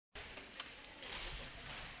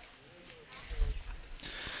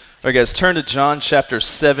All right, guys, turn to John chapter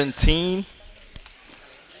 17.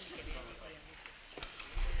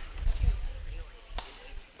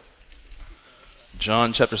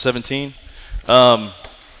 John chapter 17. All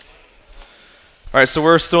right, so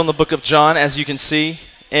we're still in the book of John, as you can see.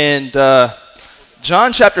 And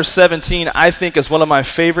John chapter 17, I think, is one of my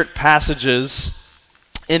favorite passages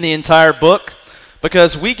in the entire book,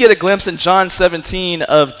 because we get a glimpse in John 17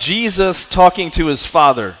 of Jesus talking to his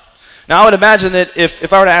Father. Now, I would imagine that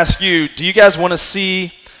if I were to ask you, do you guys want to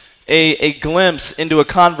see a glimpse into a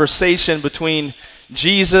conversation between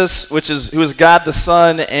Jesus, who is God the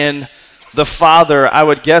Son, and the Father, I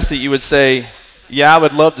would guess that you would say, yeah, I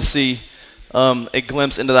would love to see a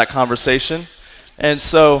glimpse into that conversation. And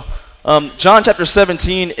so, John chapter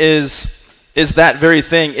 17 is that very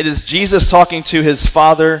thing. It is Jesus talking to his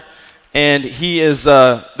Father, and they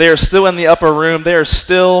are still in the upper room. They are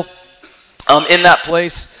still in that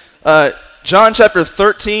place. John chapter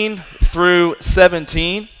 13 through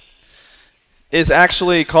 17 is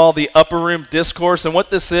actually called the Upper Room Discourse. And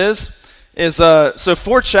what this is so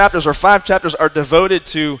 4 chapters or 5 chapters are devoted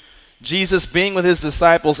to Jesus being with his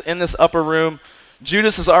disciples in this upper room.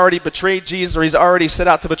 Judas has already betrayed Jesus, or he's already set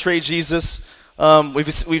out to betray Jesus.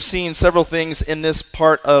 We've seen several things in this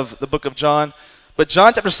part of the book of John. But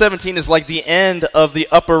John chapter 17 is like the end of the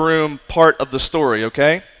upper room part of the story,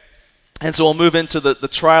 okay? And so we'll move into the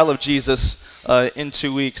trial of Jesus in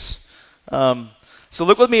 2 weeks. So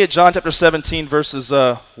look with me at John chapter 17, verses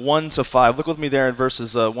 1 to 5. Look with me there in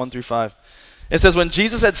verses 1 through 5. It says, "When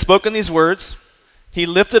Jesus had spoken these words, he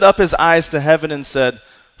lifted up his eyes to heaven and said,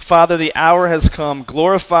 'Father, the hour has come.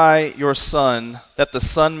 Glorify your Son, that the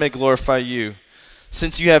Son may glorify you,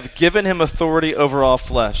 since you have given him authority over all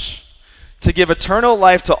flesh, to give eternal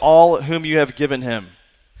life to all whom you have given him.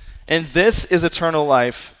 And this is eternal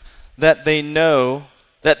life, that they know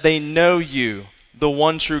you, the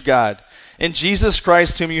one true God, and Jesus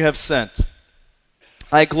Christ whom you have sent.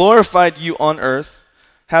 I glorified you on earth,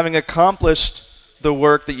 having accomplished the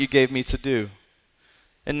work that you gave me to do.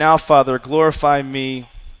 And now, Father, glorify me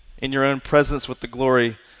in your own presence with the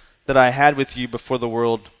glory that I had with you before the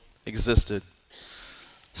world existed.'"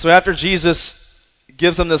 So after Jesus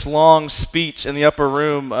gives them this long speech in the upper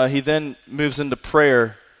room, he then moves into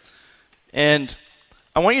prayer. And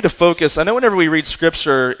I want you to focus. I know whenever we read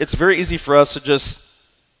Scripture, it's very easy for us to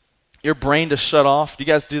your brain to shut off. Do you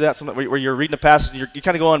guys do that? Where you're reading a passage, and you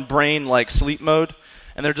kind of go on brain like sleep mode,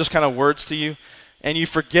 and they're just kind of words to you, and you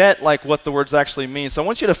forget like what the words actually mean. So I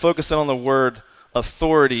want you to focus in on the word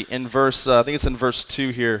authority in verse, I think it's in verse 2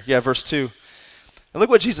 here. Yeah, verse 2. And look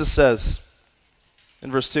what Jesus says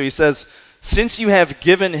in verse 2. He says, "Since you have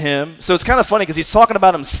given him," so it's kind of funny because he's talking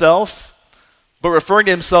about himself, but referring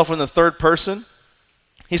to himself in the third person.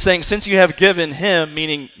 He's saying, "Since you have given him,"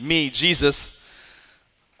 meaning me, Jesus,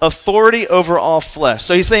 "authority over all flesh."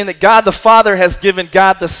 So he's saying that God the Father has given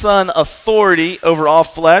God the Son authority over all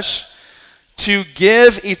flesh to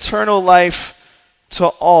give eternal life to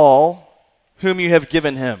all whom you have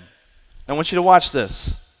given him. I want you to watch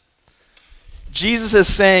this. Jesus is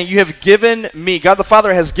saying, you have given me, God the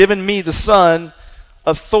Father has given me, the Son,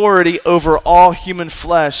 authority over all human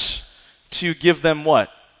flesh to give them what?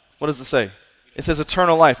 What does it say? It says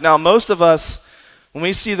eternal life. Now, most of us, when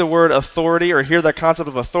we see the word authority or hear that concept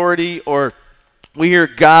of authority, or we hear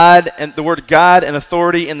God and the word God and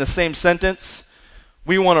authority in the same sentence,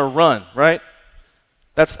 we want to run, right?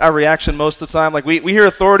 That's our reaction most of the time. Like we hear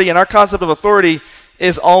authority, and our concept of authority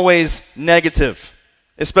is always negative,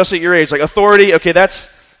 especially at your age. Like authority, okay,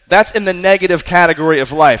 that's in the negative category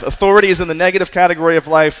of life. Authority is in the negative category of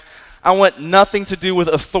life. I want nothing to do with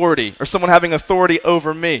authority or someone having authority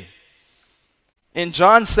over me. In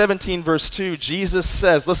John 17, verse 2, Jesus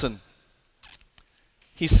says, listen,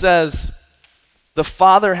 he says, "The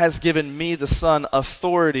Father has given me, the Son,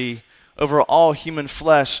 authority over all human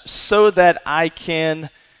flesh so that I can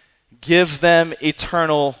give them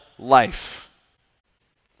eternal life."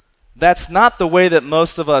 That's not the way that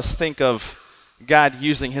most of us think of God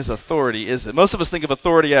using his authority, is it? Most of us think of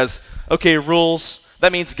authority as, okay, rules.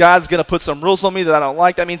 That means God's going to put some rules on me that I don't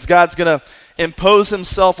like. That means God's going to impose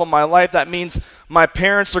himself on my life. That means my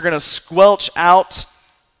parents are going to squelch out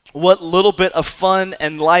what little bit of fun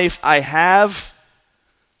and life I have.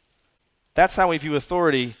 That's how we view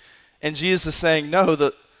authority. And Jesus is saying, no,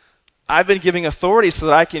 that I've been giving authority so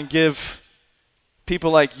that I can give people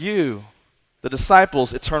like you, the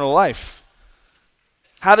disciples, eternal life.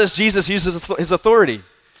 How does Jesus use his authority?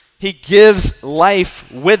 He gives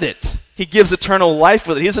life with it. He gives eternal life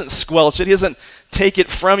with it. He doesn't squelch it. He doesn't take it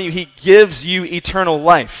from you. He gives you eternal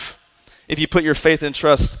life if you put your faith and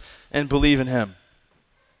trust and believe in him.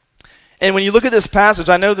 And when you look at this passage,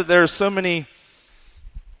 I know that there are so many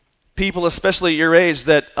people, especially at your age,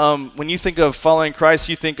 that when you think of following Christ,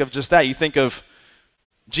 you think of just that. You think of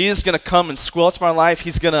Jesus going to come and squelch my life.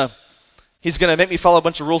 He's going to make me follow a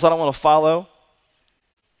bunch of rules I don't want to follow.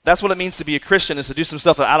 That's what it means to be a Christian, is to do some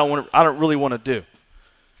stuff that I don't really want to do.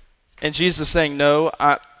 And Jesus is saying, no,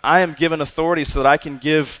 I am given authority so that I can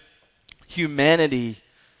give humanity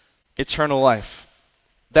eternal life.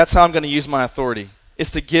 That's how I'm going to use my authority,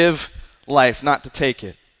 is to give life, not to take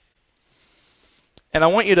it. And I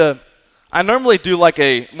want you to, I normally do like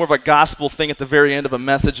more of a gospel thing at the very end of a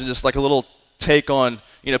message, and just like a little take on,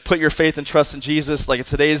 put your faith and trust in Jesus. Like if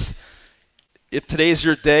today's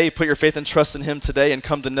your day, put your faith and trust in him today and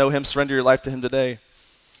come to know him, surrender your life to him today.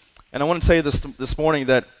 And I want to tell you this morning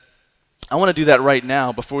that I want to do that right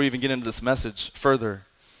now before we even get into this message further.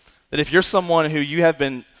 That if you're someone who you have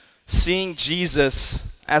been seeing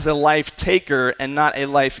Jesus as a life taker and not a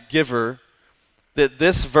life giver, that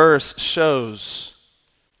this verse shows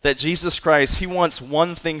that Jesus Christ, he wants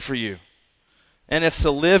one thing for you, and it's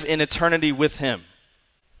to live in eternity with him.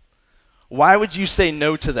 Why would you say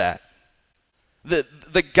no to that?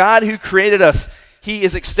 The God who created us, he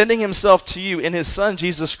is extending himself to you in his son,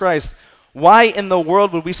 Jesus Christ. Why in the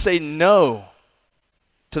world would we say no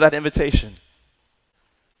to that invitation?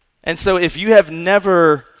 And so if you have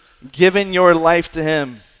never given your life to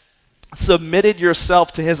him, submitted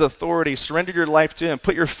yourself to his authority, surrendered your life to him,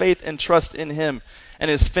 put your faith and trust in him and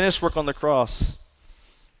his finished work on the cross,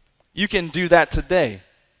 you can do that today.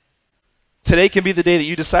 Today can be the day that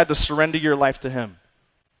you decide to surrender your life to him.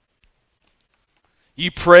 You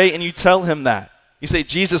pray and you tell him that. You say,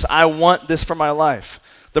 Jesus, I want this for my life.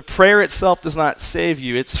 The prayer itself does not save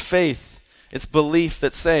you. It's faith. It's belief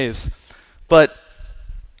that saves. But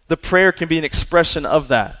the prayer can be an expression of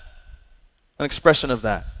that. An expression of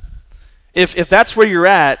that. If that's where you're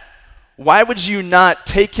at, why would you not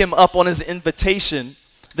take him up on his invitation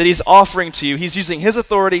that he's offering to you? He's using his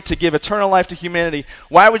authority to give eternal life to humanity.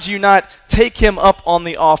 Why would you not take him up on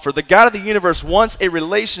the offer? The God of the universe wants a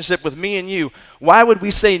relationship with me and you. Why would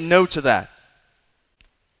we say no to that?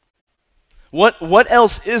 What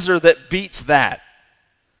else is there that beats that?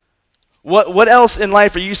 What else in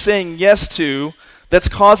life are you saying yes to that's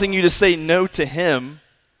causing you to say no to him?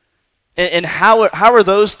 And how are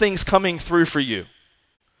those things coming through for you?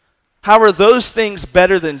 How are those things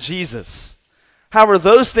better than Jesus? How are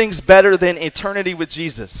those things better than eternity with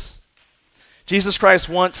Jesus? Jesus Christ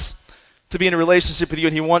wants to be in a relationship with you,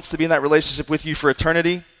 and he wants to be in that relationship with you for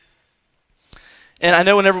eternity. And I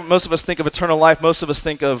know whenever most of us think of eternal life, most of us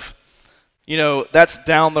think of, that's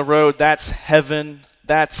down the road, that's heaven,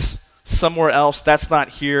 that's somewhere else, that's not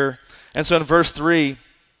here. And so in verse 3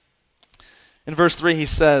 he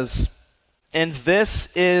says, and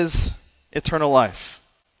this is eternal life.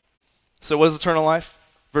 So what is eternal life?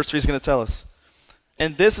 Verse 3 is going to tell us.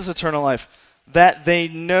 And this is eternal life, that they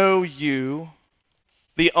know you,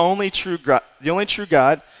 the only true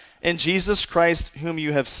God, and Jesus Christ whom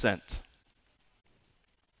you have sent.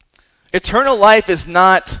 Eternal life is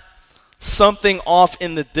not something off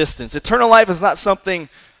in the distance. Eternal life is not something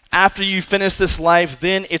after you finish this life,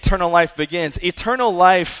 then eternal life begins. Eternal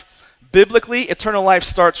life, biblically, eternal life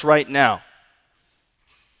starts right now.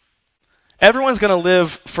 Everyone's going to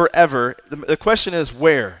live forever. The question is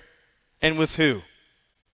where and with who?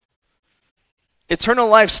 Eternal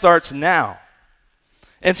life starts now.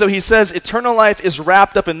 And so he says eternal life is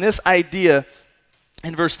wrapped up in this idea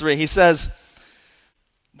in verse 3. He says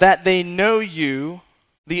that they know you,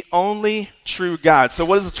 the only true God. So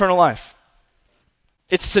what is eternal life?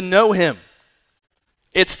 It's to know him.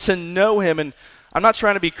 It's to know him. And I'm not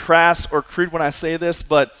trying to be crass or crude when I say this,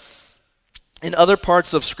 but in other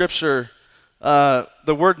parts of Scripture,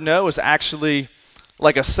 the word know is actually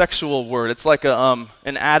like a sexual word. It's like an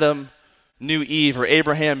Adam knew Eve, or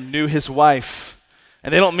Abraham knew his wife.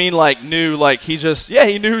 And they don't mean like knew like he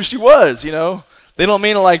knew who she was, They don't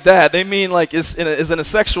mean it like that. They mean like is in a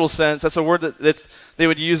sexual sense. That's a word that they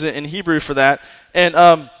would use it in Hebrew for that. And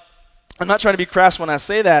I'm not trying to be crass when I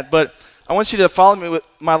say that, but I want you to follow me with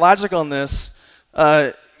my logic on this.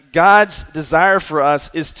 God's desire for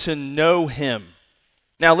us is to know him.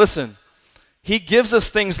 Now listen, he gives us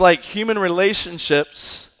things like human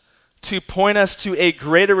relationships to point us to a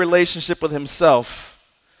greater relationship with himself.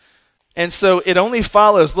 And so it only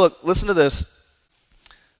follows, look, listen to this.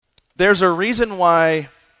 There's a reason why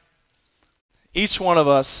each one of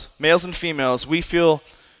us, males and females, we feel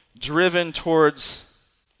driven towards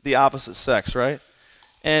the opposite sex, right?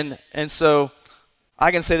 And so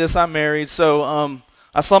I can say this, I'm married, so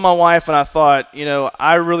I saw my wife and I thought,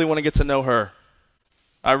 I really want to get to know her.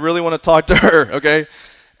 I really want to talk to her, okay?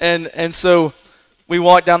 And so we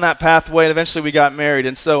walked down that pathway, and eventually we got married.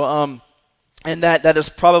 And so, and that is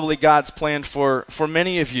probably God's plan for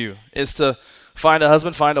many of you, is to find a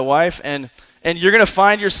husband, find a wife, and you're going to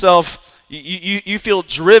find yourself, you feel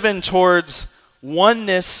driven towards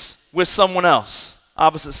oneness with someone else,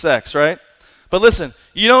 opposite sex, right? But listen,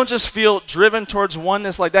 you don't just feel driven towards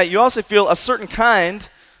oneness like that. You also feel a certain kind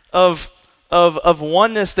of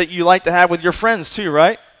oneness that you like to have with your friends too,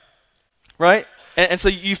 right? Right? And so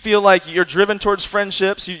you feel like you're driven towards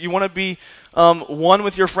friendships. You want to be one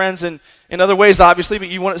with your friends in other ways, obviously, but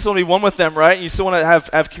you want to still be one with them, right? You still want to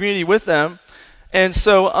have community with them. And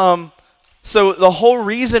so the whole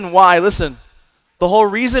reason why, listen, the whole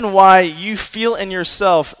reason why you feel in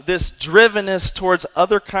yourself this drivenness towards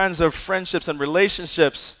other kinds of friendships and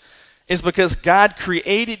relationships is because God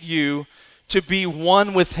created you to be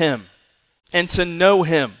one with Him and to know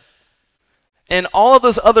Him. And all of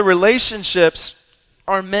those other relationships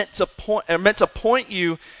are meant to point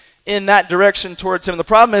you in that direction towards Him. The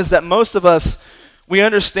problem is that most of us, we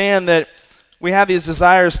understand that we have these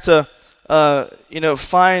desires to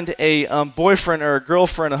find a boyfriend or a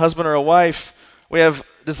girlfriend, a husband or a wife. We have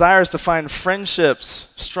desires to find friendships,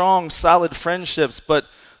 strong, solid friendships, but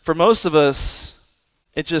for most of us,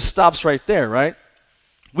 it just stops right there, right?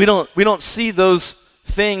 We don't see those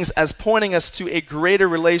things as pointing us to a greater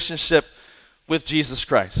relationship with Jesus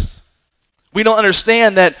Christ. We don't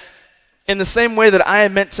understand that in the same way that I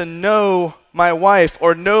am meant to know my wife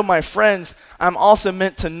or know my friends, I'm also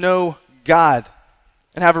meant to know God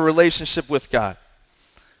and have a relationship with God.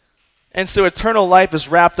 And so eternal life is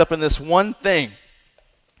wrapped up in this one thing,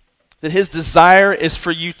 that His desire is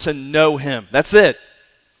for you to know Him. That's it.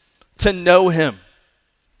 To know Him.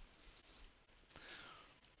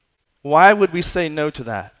 Why would we say no to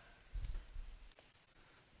that?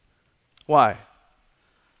 Why?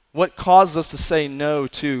 What causes us to say no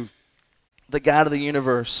to the God of the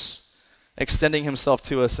universe extending Himself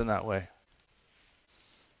to us in that way?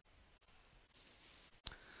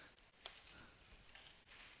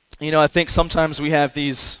 You know, I think sometimes we have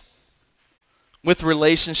these, with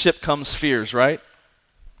relationship comes fears, right?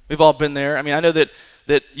 We've all been there. I mean, I know that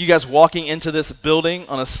you guys walking into this building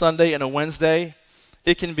on a Sunday and a Wednesday,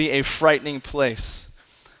 it can be a frightening place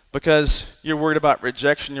because you're worried about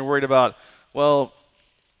rejection. You're worried about, well,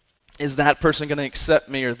 is that person going to accept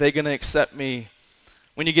me? Are they going to accept me?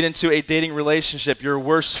 When you get into a dating relationship, your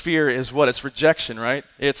worst fear is what? It's rejection, right?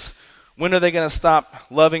 It's when are they going to stop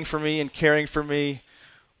loving for me and caring for me?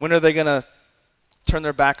 When are they going to turn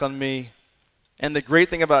their back on me? And the great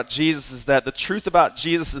thing about Jesus is that the truth about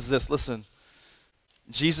Jesus is this. Listen,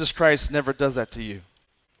 Jesus Christ never does that to you.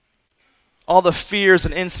 All the fears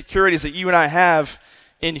and insecurities that you and I have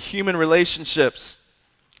in human relationships,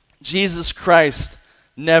 Jesus Christ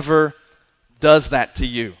never does that to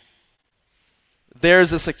you.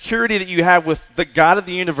 There's a security that you have with the God of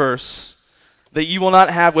the universe that you will not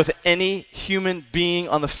have with any human being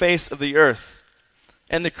on the face of the earth.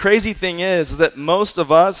 And the crazy thing is that most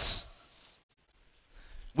of us,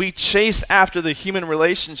 we chase after the human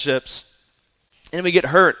relationships and we get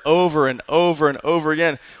hurt over and over and over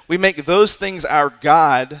again. We make those things our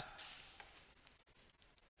God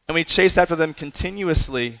and we chase after them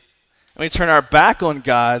continuously and we turn our back on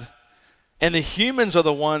God, and the humans are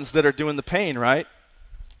the ones that are doing the pain, right?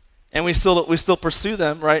 And we still pursue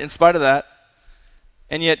them, right, in spite of that.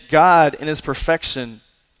 And yet God in His perfection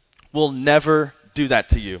will never do that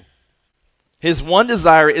to you. His one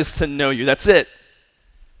desire is to know you. That's it.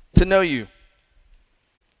 To know you.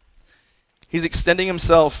 He's extending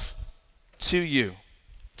Himself to you,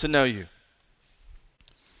 to know you.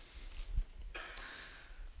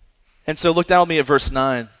 And so look down with me at verse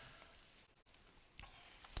 9.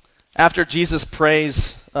 After Jesus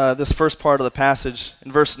prays this first part of the passage,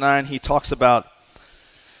 in verse 9, He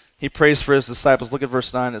prays for His disciples. Look at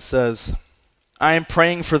verse 9. It says, I am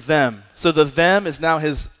praying for them. So the them is now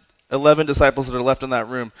His 11 disciples that are left in that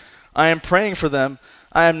room. I am praying for them.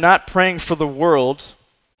 I am not praying for the world,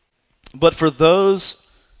 but for those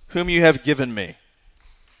whom you have given me.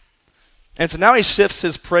 And so now He shifts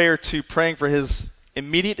His prayer to praying for His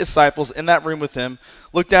immediate disciples in that room with Him.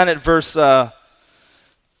 Look down at verse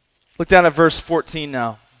 14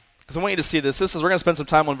 now, because I want you to see this. We're going to spend some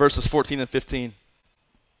time on verses 14 and 15.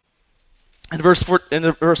 In verse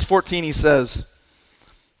 14, He says,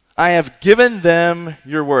 I have given them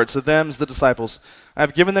your word. So them's the disciples. I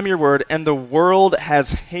have given them your word, and the world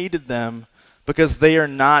has hated them because they are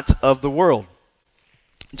not of the world,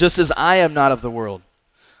 just as I am not of the world.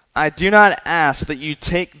 I do not ask that you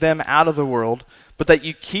take them out of the world, but that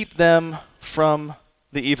you keep them from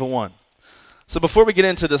the evil one. So before we get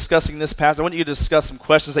into discussing this passage, I want you to discuss some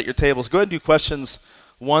questions at your tables. Go ahead and do questions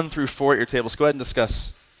 1 through 4 at your tables. Go ahead and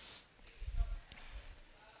discuss.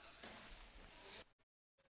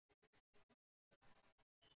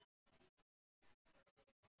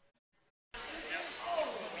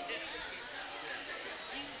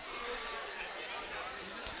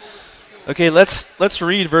 Okay, let's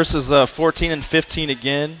read verses 14 and 15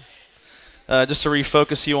 again, just to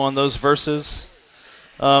refocus you on those verses.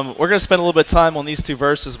 We're going to spend a little bit of time on these two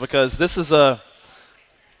verses because this is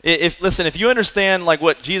if you understand like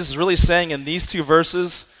what Jesus is really saying in these two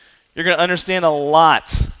verses, you're going to understand a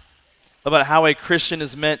lot about how a Christian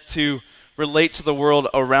is meant to relate to the world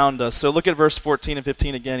around us. So look at verse 14 and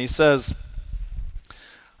 15 again. He says,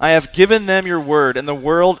 "I have given them your word, and the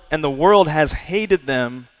world has hated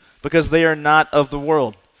them because they are not of the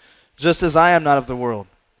world, just as I am not of the world.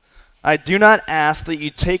 I do not ask that you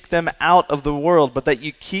take them out of the world, but that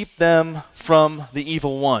you keep them from the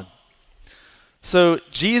evil one." So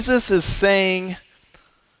Jesus is saying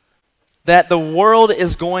that the world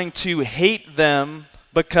is going to hate them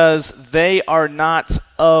because they are not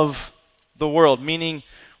of the world. Meaning,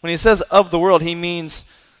 when he says of the world, he means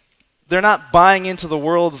they're not buying into the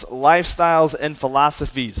world's lifestyles and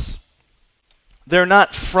philosophies. They're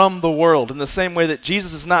not from the world. In the same way that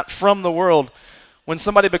Jesus is not from the world, when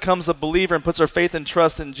somebody becomes a believer and puts their faith and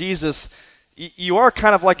trust in Jesus, you are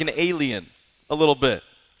kind of like an alien a little bit.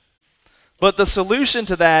 But the solution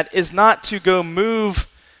to that is not to go move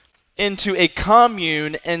into a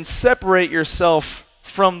commune and separate yourself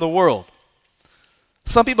from the world.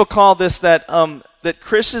 Some people call this that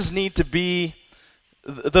Christians need to be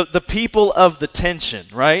the people of the tension,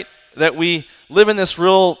 right? That we live in this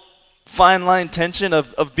real fine line tension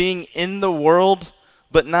of being in the world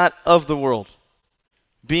but not of the world.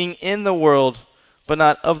 Being in the world but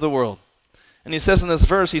not of the world. And he says in this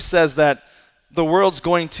verse, he says that the world's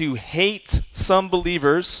going to hate some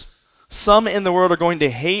believers. Some in the world are going to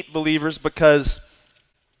hate believers because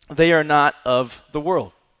they are not of the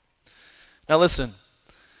world. Now listen,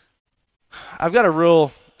 I've got a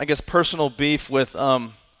real, personal beef with,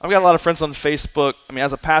 I've got a lot of friends on Facebook. I mean,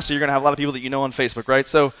 as a pastor, you're going to have a lot of people that you know on Facebook, right?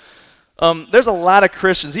 So there's a lot of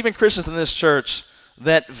Christians, even Christians in this church,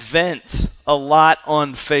 that vent a lot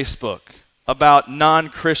on Facebook about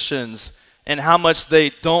non-Christians and how much they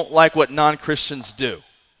don't like what non-Christians do,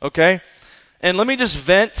 okay? And let me just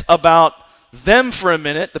vent about them for a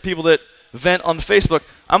minute, the people that vent on Facebook.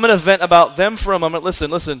 I'm going to vent about them for a moment.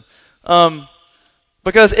 Listen.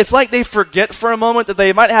 Because it's like they forget for a moment that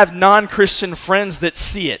they might have non-Christian friends that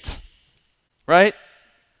see it, right?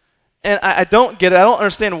 And I don't get it. I don't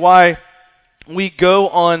understand why we go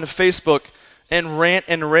on Facebook and rant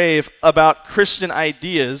and rave about Christian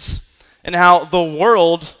ideas and how the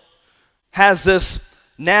world has this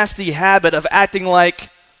nasty habit of acting like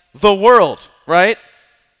the world, right?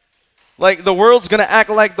 Like the world's going to act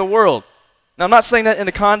like the world. Now, I'm not saying that in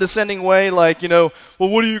a condescending way, like, well,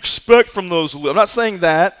 what do you expect from those? I'm not saying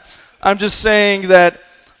that. I'm just saying that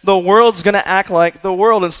the world's going to act like the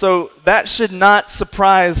world. And so that should not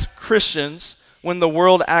surprise Christians when the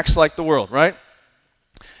world acts like the world, right?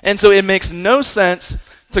 And so it makes no sense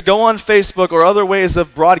to go on Facebook or other ways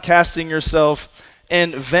of broadcasting yourself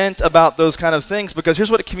and vent about those kind of things, because here's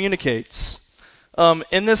what it communicates.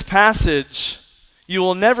 In this passage, you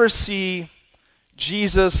will never see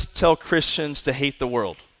Jesus tell Christians to hate the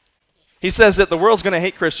world. He says that the world's going to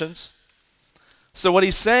hate Christians. So what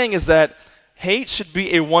he's saying is that hate should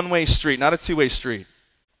be a one-way street, not a two-way street.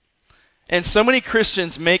 And so many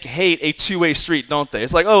Christians make hate a two-way street, don't they?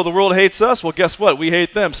 It's like, oh, the world hates us. Well, guess what? We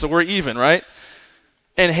hate them, so we're even, right?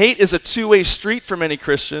 And hate is a two-way street for many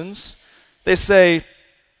Christians. They say,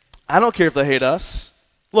 I don't care if they hate us.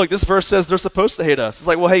 Look, this verse says they're supposed to hate us. It's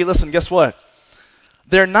like, well, hey, listen, guess what?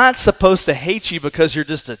 They're not supposed to hate you because you're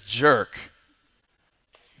just a jerk.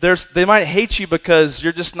 They might hate you because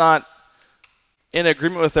you're just not in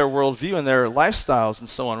agreement with their worldview and their lifestyles and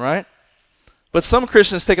so on, right? But some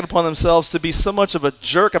Christians take it upon themselves to be so much of a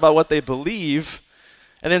jerk about what they believe,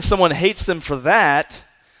 and then someone hates them for that,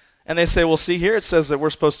 and they say, well, see, here it says that we're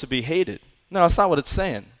supposed to be hated. No, that's not what it's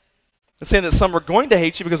saying. It's saying that some are going to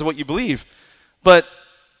hate you because of what you believe, but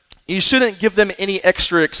you shouldn't give them any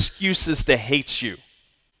extra excuses to hate you,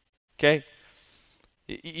 okay?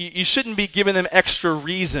 You shouldn't be giving them extra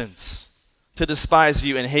reasons to despise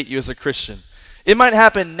you and hate you as a Christian. It might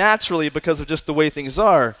happen naturally because of just the way things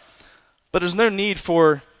are, but there's no need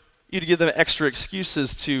for you to give them extra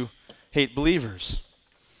excuses to hate believers.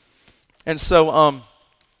 And so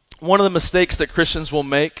one of the mistakes that Christians will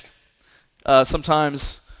make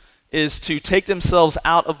sometimes is to take themselves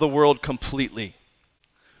out of the world completely.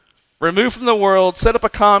 remove from the world, set up a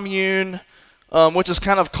commune, which is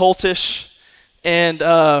kind of cultish, and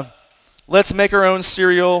let's make our own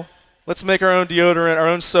cereal, let's make our own deodorant, our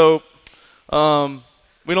own soap.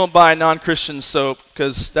 We don't buy non-Christian soap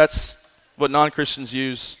because that's what non-Christians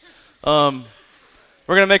use. We're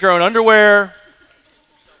going to make our own underwear,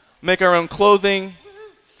 make our own clothing.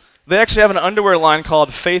 They actually have an underwear line called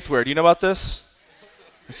Faithwear. Do you know about this?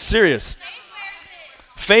 It's serious.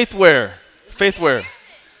 Faithwear. Faithwear.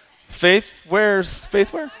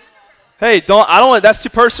 Faithwear? Hey, that's too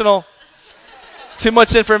personal. Too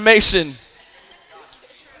much information.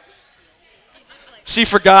 She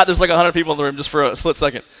forgot there's like 100 people in the room just for a split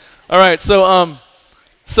second. All right, so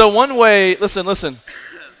one way, listen.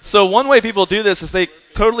 So one way people do this is they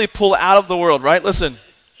totally pull out of the world, right? Listen.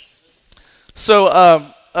 So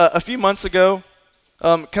a few months ago,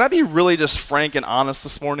 can I be really just frank and honest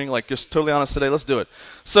this morning? Like just totally honest today? Let's do it.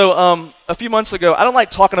 So a few months ago, I don't like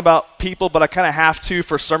talking about people, but I kind of have to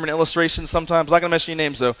for sermon illustrations sometimes. I'm not going to mention any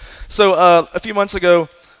names though. So a few months ago,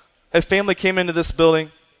 a family came into this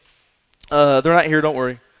building. They're not here, don't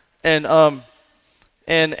worry. And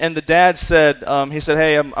the dad said, he said,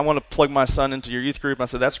 hey, I want to plug my son into your youth group. And I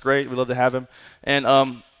said, that's great. We'd love to have him.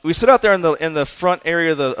 And we stood out there in the front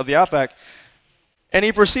area of the Outback. And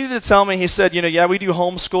he proceeded to tell me, he said, yeah, we do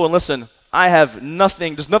homeschool. And listen, I have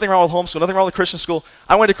nothing, there's nothing wrong with homeschool, nothing wrong with Christian school.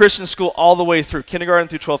 I went to Christian school all the way through, kindergarten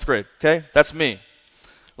through 12th grade, okay? That's me.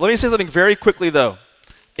 Let me say something very quickly, though.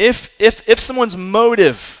 If someone's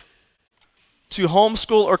motive to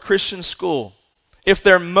homeschool or Christian school, if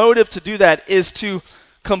their motive to do that is to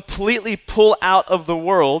completely pull out of the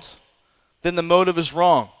world, then the motive is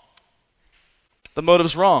wrong. The motive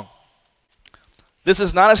is wrong. This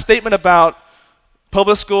is not a statement about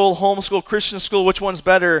public school, homeschool, Christian school, which one's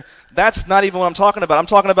better. That's not even what I'm talking about. I'm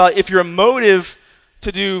talking about if your motive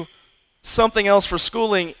to do something else for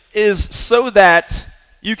schooling is so that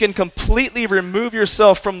you can completely remove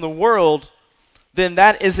yourself from the world, then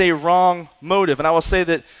that is a wrong motive. And I will say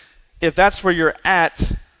that if that's where you're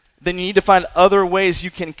at, then you need to find other ways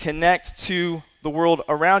you can connect to the world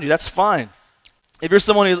around you. That's fine. If you're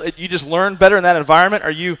someone who you just learn better in that environment,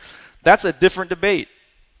 that's a different debate.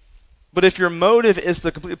 But if your motive is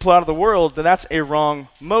to completely pull out of the world, then that's a wrong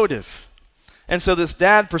motive. And so this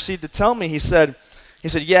dad proceeded to tell me, he said,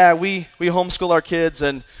 yeah, we homeschool our kids,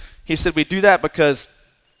 and he said we do that because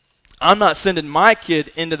I'm not sending my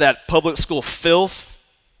kid into that public school filth.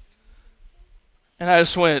 And I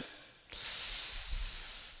just went,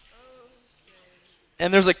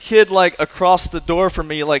 and there's a kid like across the door from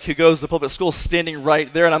me, like who goes to public school, standing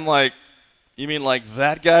right there, and I'm like, you mean like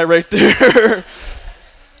that guy right there?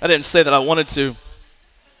 I didn't say that I wanted to.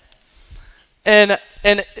 And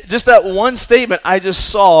just that one statement, I just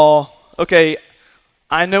saw, okay,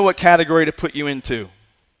 I know what category to put you into.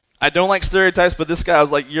 I don't like stereotypes, but this guy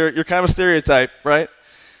was like, you're kind of a stereotype, right?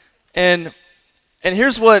 And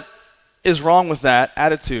here's what is wrong with that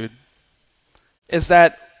attitude, is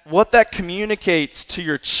that what that communicates to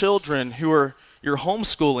your children who are you're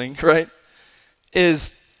homeschooling, right,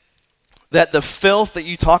 is that the filth that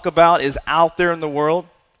you talk about is out there in the world.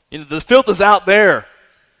 The filth is out there.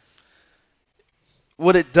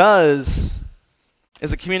 What it does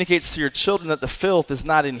is it communicates to your children that the filth is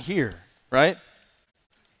not in here, right?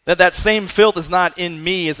 That same filth is not in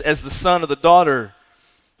me as the son or the daughter.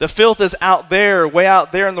 The filth is out there, way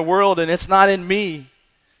out there in the world, and it's not in me.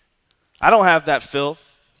 I don't have that filth.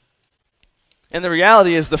 And the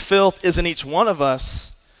reality is the filth is in each one of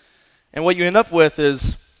us. And what you end up with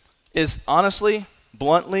is honestly,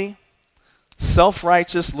 bluntly,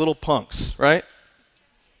 self-righteous little punks, right?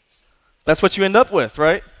 That's what you end up with,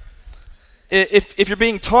 right? If you're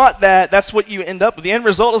being taught that, that's what you end up with. The end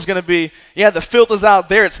result is going to be, yeah, the filth is out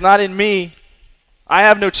there. It's not in me. I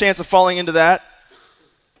have no chance of falling into that.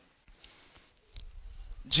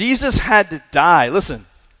 Jesus had to die. Listen,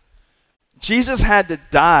 Jesus had to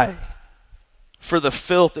die for the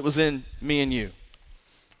filth that was in me and you.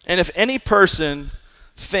 And if any person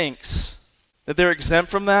thinks that they're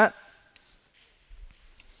exempt from that,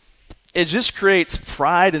 it just creates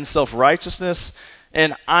pride and self-righteousness,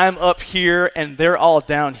 and I'm up here and they're all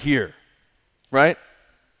down here, right?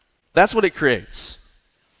 That's what it creates.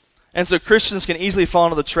 And so Christians can easily fall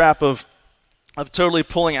into the trap of totally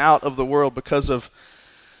pulling out of the world because of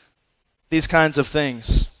these kinds of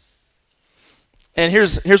things. And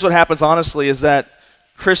here's what happens, honestly, is that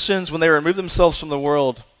Christians, when they remove themselves from the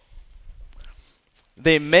world,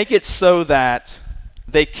 they make it so that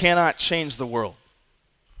they cannot change the world.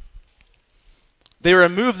 They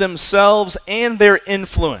remove themselves and their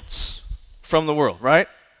influence from the world, right?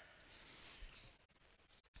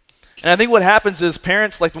 And I think what happens is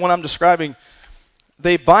parents, like the one I'm describing,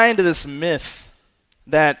 they buy into this myth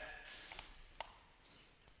that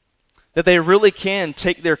they really can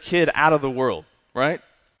take their kid out of the world, right?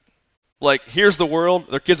 Like, here's the world,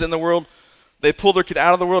 their kid's in the world, they pull their kid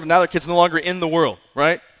out of the world, and now their kid's no longer in the world,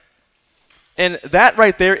 right? And that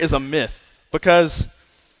right there is a myth, because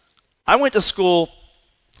I went to school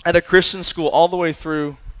at a Christian school all the way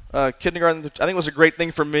through kindergarten. I think it was a great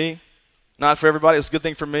thing for me. Not for everybody. It was a good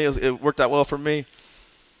thing for me. It worked out well for me.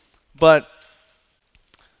 But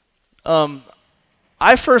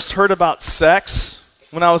I first heard about sex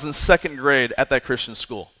when I was in second grade at that Christian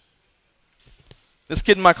school. This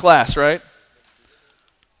kid in my class, right,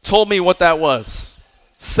 told me what that was.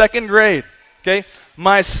 Second grade, okay?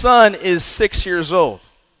 My son is 6 years old.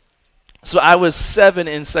 So I was 7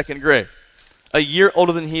 in second grade, a year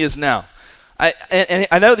older than he is now. And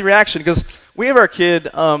I know the reaction because we have our kid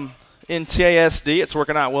in TASD. It's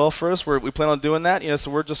working out well for us. We plan on doing that,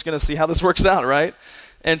 so we're just going to see how this works out, right?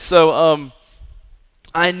 And so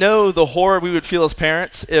I know the horror we would feel as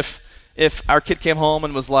parents if our kid came home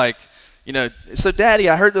and was like, so Daddy,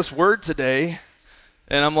 I heard this word today.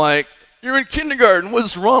 And I'm like, you're in kindergarten.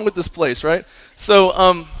 What's wrong with this place, right?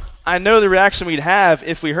 So I know the reaction we'd have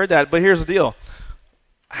if we heard that, but here's the deal.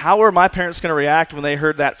 How are my parents going to react when they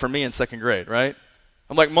heard that from me in second grade, right?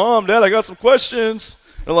 I'm like, Mom, Dad, I got some questions.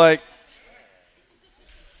 They're like,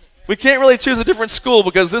 we can't really choose a different school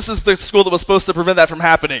because this is the school that was supposed to prevent that from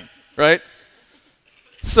happening, right?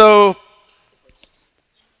 So,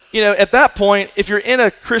 at that point, if you're in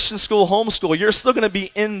a Christian school, homeschool, you're still going to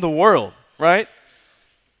be in the world, right?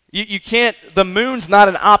 You can't, the moon's not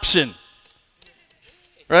an option,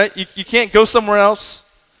 right? You can't go somewhere else.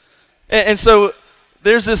 And so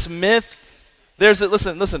there's this myth, there's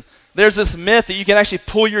this myth that you can actually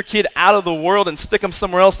pull your kid out of the world and stick them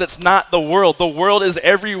somewhere else that's not the world. The world is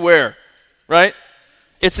everywhere, right?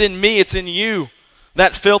 It's in me, it's in you.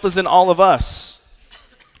 That filth is in all of us.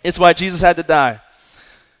 It's why Jesus had to die.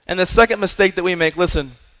 And the second mistake that we make, that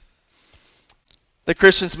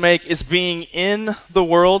Christians make is being in the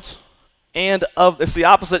world and of, it's the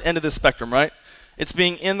opposite end of the spectrum, right? It's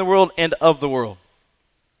being in the world and of the world.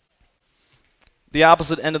 The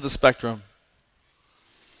opposite end of the spectrum.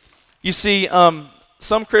 You see,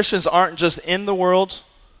 some Christians aren't just in the world,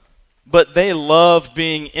 but they love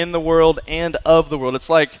being in the world and of the world. It's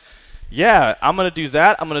like, yeah, I'm going to do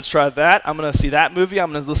that. I'm going to try that. I'm going to see that movie.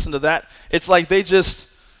 I'm going to listen to that. It's like they just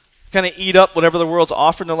kind of eat up whatever the world's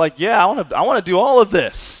offering. They're like, yeah, I want to do all of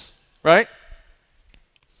this, right?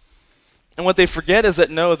 And what they forget is that,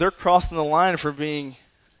 no, they're crossing the line from being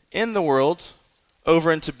in the world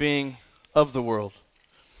over into being of the world.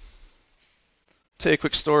 Tell you a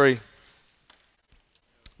quick story.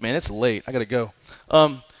 Man, it's late. I got to go.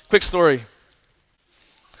 Quick story.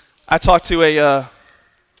 I talked to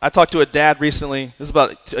a dad recently. This is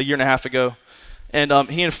about a year and a half ago. And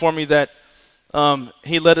he informed me that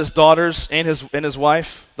he let his daughters and his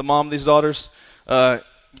wife, the mom of these daughters,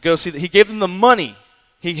 go see. He gave them the money.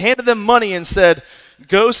 He handed them money and said,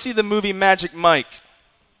 "Go see the movie Magic Mike."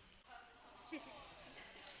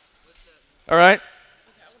 All right?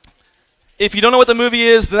 If you don't know what the movie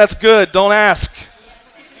is, then that's good. Don't ask.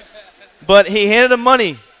 But he handed them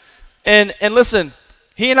money. And listen,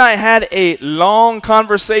 he and I had a long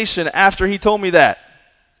conversation after he told me that.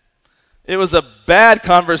 It was a bad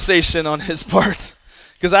conversation on his part.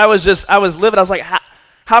 Because I was livid. I was like,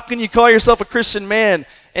 how can you call yourself a Christian man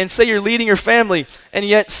and say you're leading your family and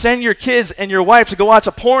yet send your kids and your wife to go watch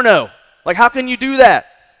a porno? Like, how can you do that?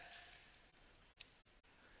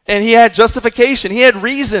 And he had justification. He had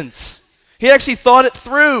reasons. He actually thought it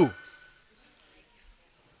through.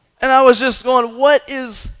 And I was just going, what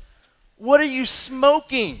are you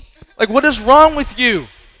smoking? Like, what is wrong with you?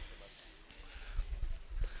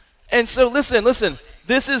 And so listen,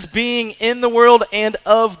 this is being in the world and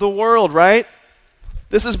of the world, right?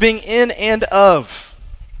 This is being in and of,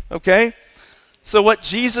 okay? So what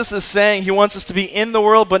Jesus is saying, he wants us to be in the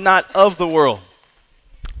world but not of the world.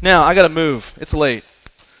 Now, I got to move. It's late.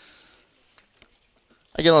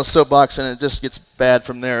 I get on a soapbox and it just gets bad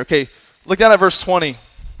from there. Okay, look down at verse 20.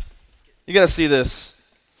 You got to see this.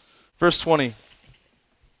 Verse 20.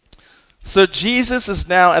 So Jesus is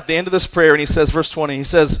now at the end of this prayer and he says, verse 20, he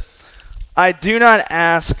says, "I do not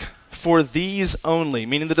ask for these only,"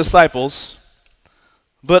 meaning the disciples,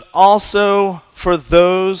 "but also for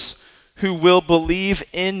those who will believe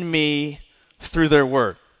in me through their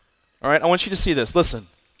word." All right, I want you to see this. Listen.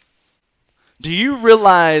 Do you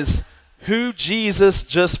realize who Jesus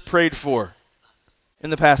just prayed for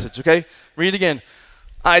in the passage? Okay, read it again.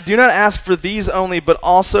 I do not ask for these only, but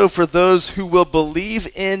also for those who will believe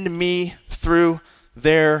in me through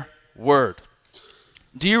their word.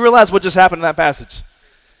 Do you realize what just happened in that passage?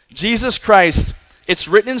 Jesus Christ, it's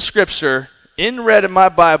written in Scripture, in red in my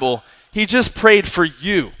Bible, he just prayed for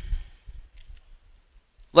you.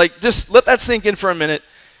 Like, just let that sink in for a minute.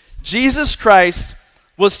 Jesus Christ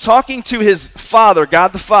was talking to his Father,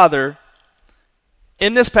 God the Father,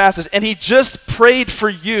 in this passage, and he just prayed for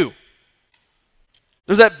you.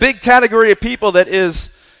 There's that big category of people that is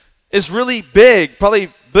really big,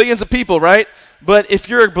 probably billions of people, right? But if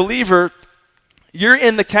you're a believer, you're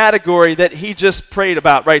in the category that he just prayed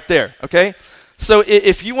about right there, okay? So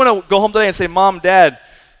if you want to go home today and say, Mom, Dad,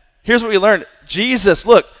 here's what we learned. Jesus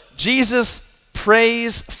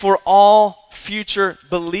prays for all future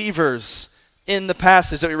believers in the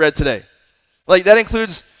passage that we read today. Like, that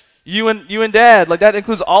includes you and Dad. Like, that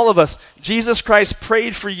includes all of us. Jesus Christ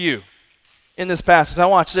prayed for you in this passage. Now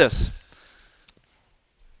watch this.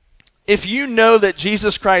 If you know that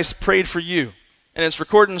Jesus Christ prayed for you, and it's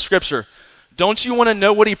recorded in Scripture, don't you want to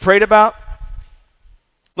know what he prayed about?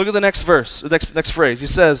 Look at the next verse, the next phrase. He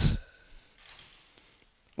says,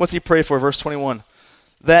 what's he pray for? Verse 21.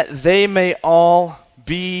 That they may all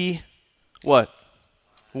be, what?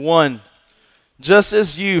 One. Just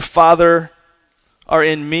as you, Father, are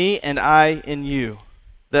in me and I in you,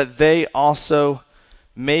 that they also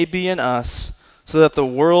may be in us, so that the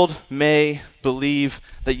world may believe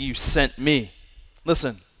that you sent me.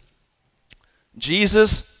 Listen,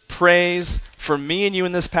 Jesus prays for me and you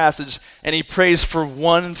in this passage, and he prays for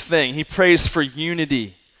one thing. He prays for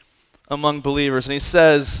unity among believers. And he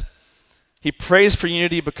says he prays for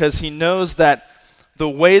unity because he knows that the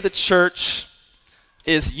way the church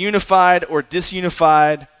is unified or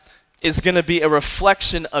disunified is going to be a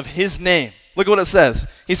reflection of his name. Look at what it says.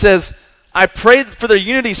 He says, I pray for their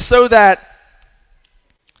unity so that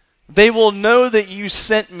they will know that you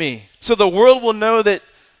sent me. So the world will know that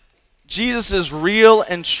Jesus is real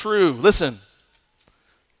and true. Listen,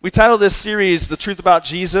 we titled this series, The Truth About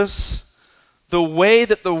Jesus. The way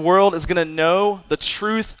that the world is going to know the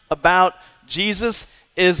truth about Jesus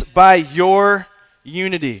is by your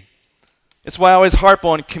unity. It's why I always harp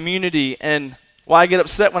on community, and why I get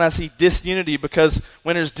upset when I see disunity, because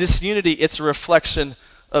when there's disunity, it's a reflection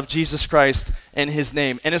of Jesus Christ and his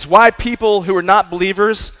name. And it's why people who are not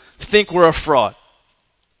believers think we're a fraud.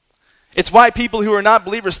 It's why people who are not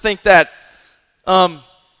believers think that that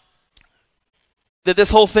this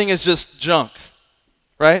whole thing is just junk,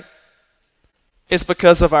 right? It's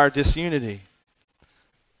because of our disunity.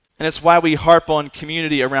 And it's why we harp on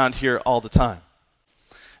community around here all the time.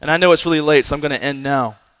 And I know it's really late, so I'm going to end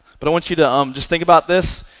now. But I want you to just think about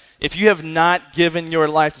this. If you have not given your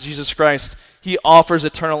life to Jesus Christ, he offers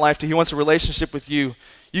eternal life to you. He wants a relationship with you.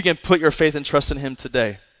 You can put your faith and trust in him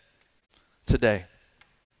today. Today.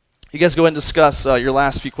 You guys go ahead and discuss your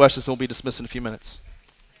last few questions, and we'll be dismissed in a few minutes.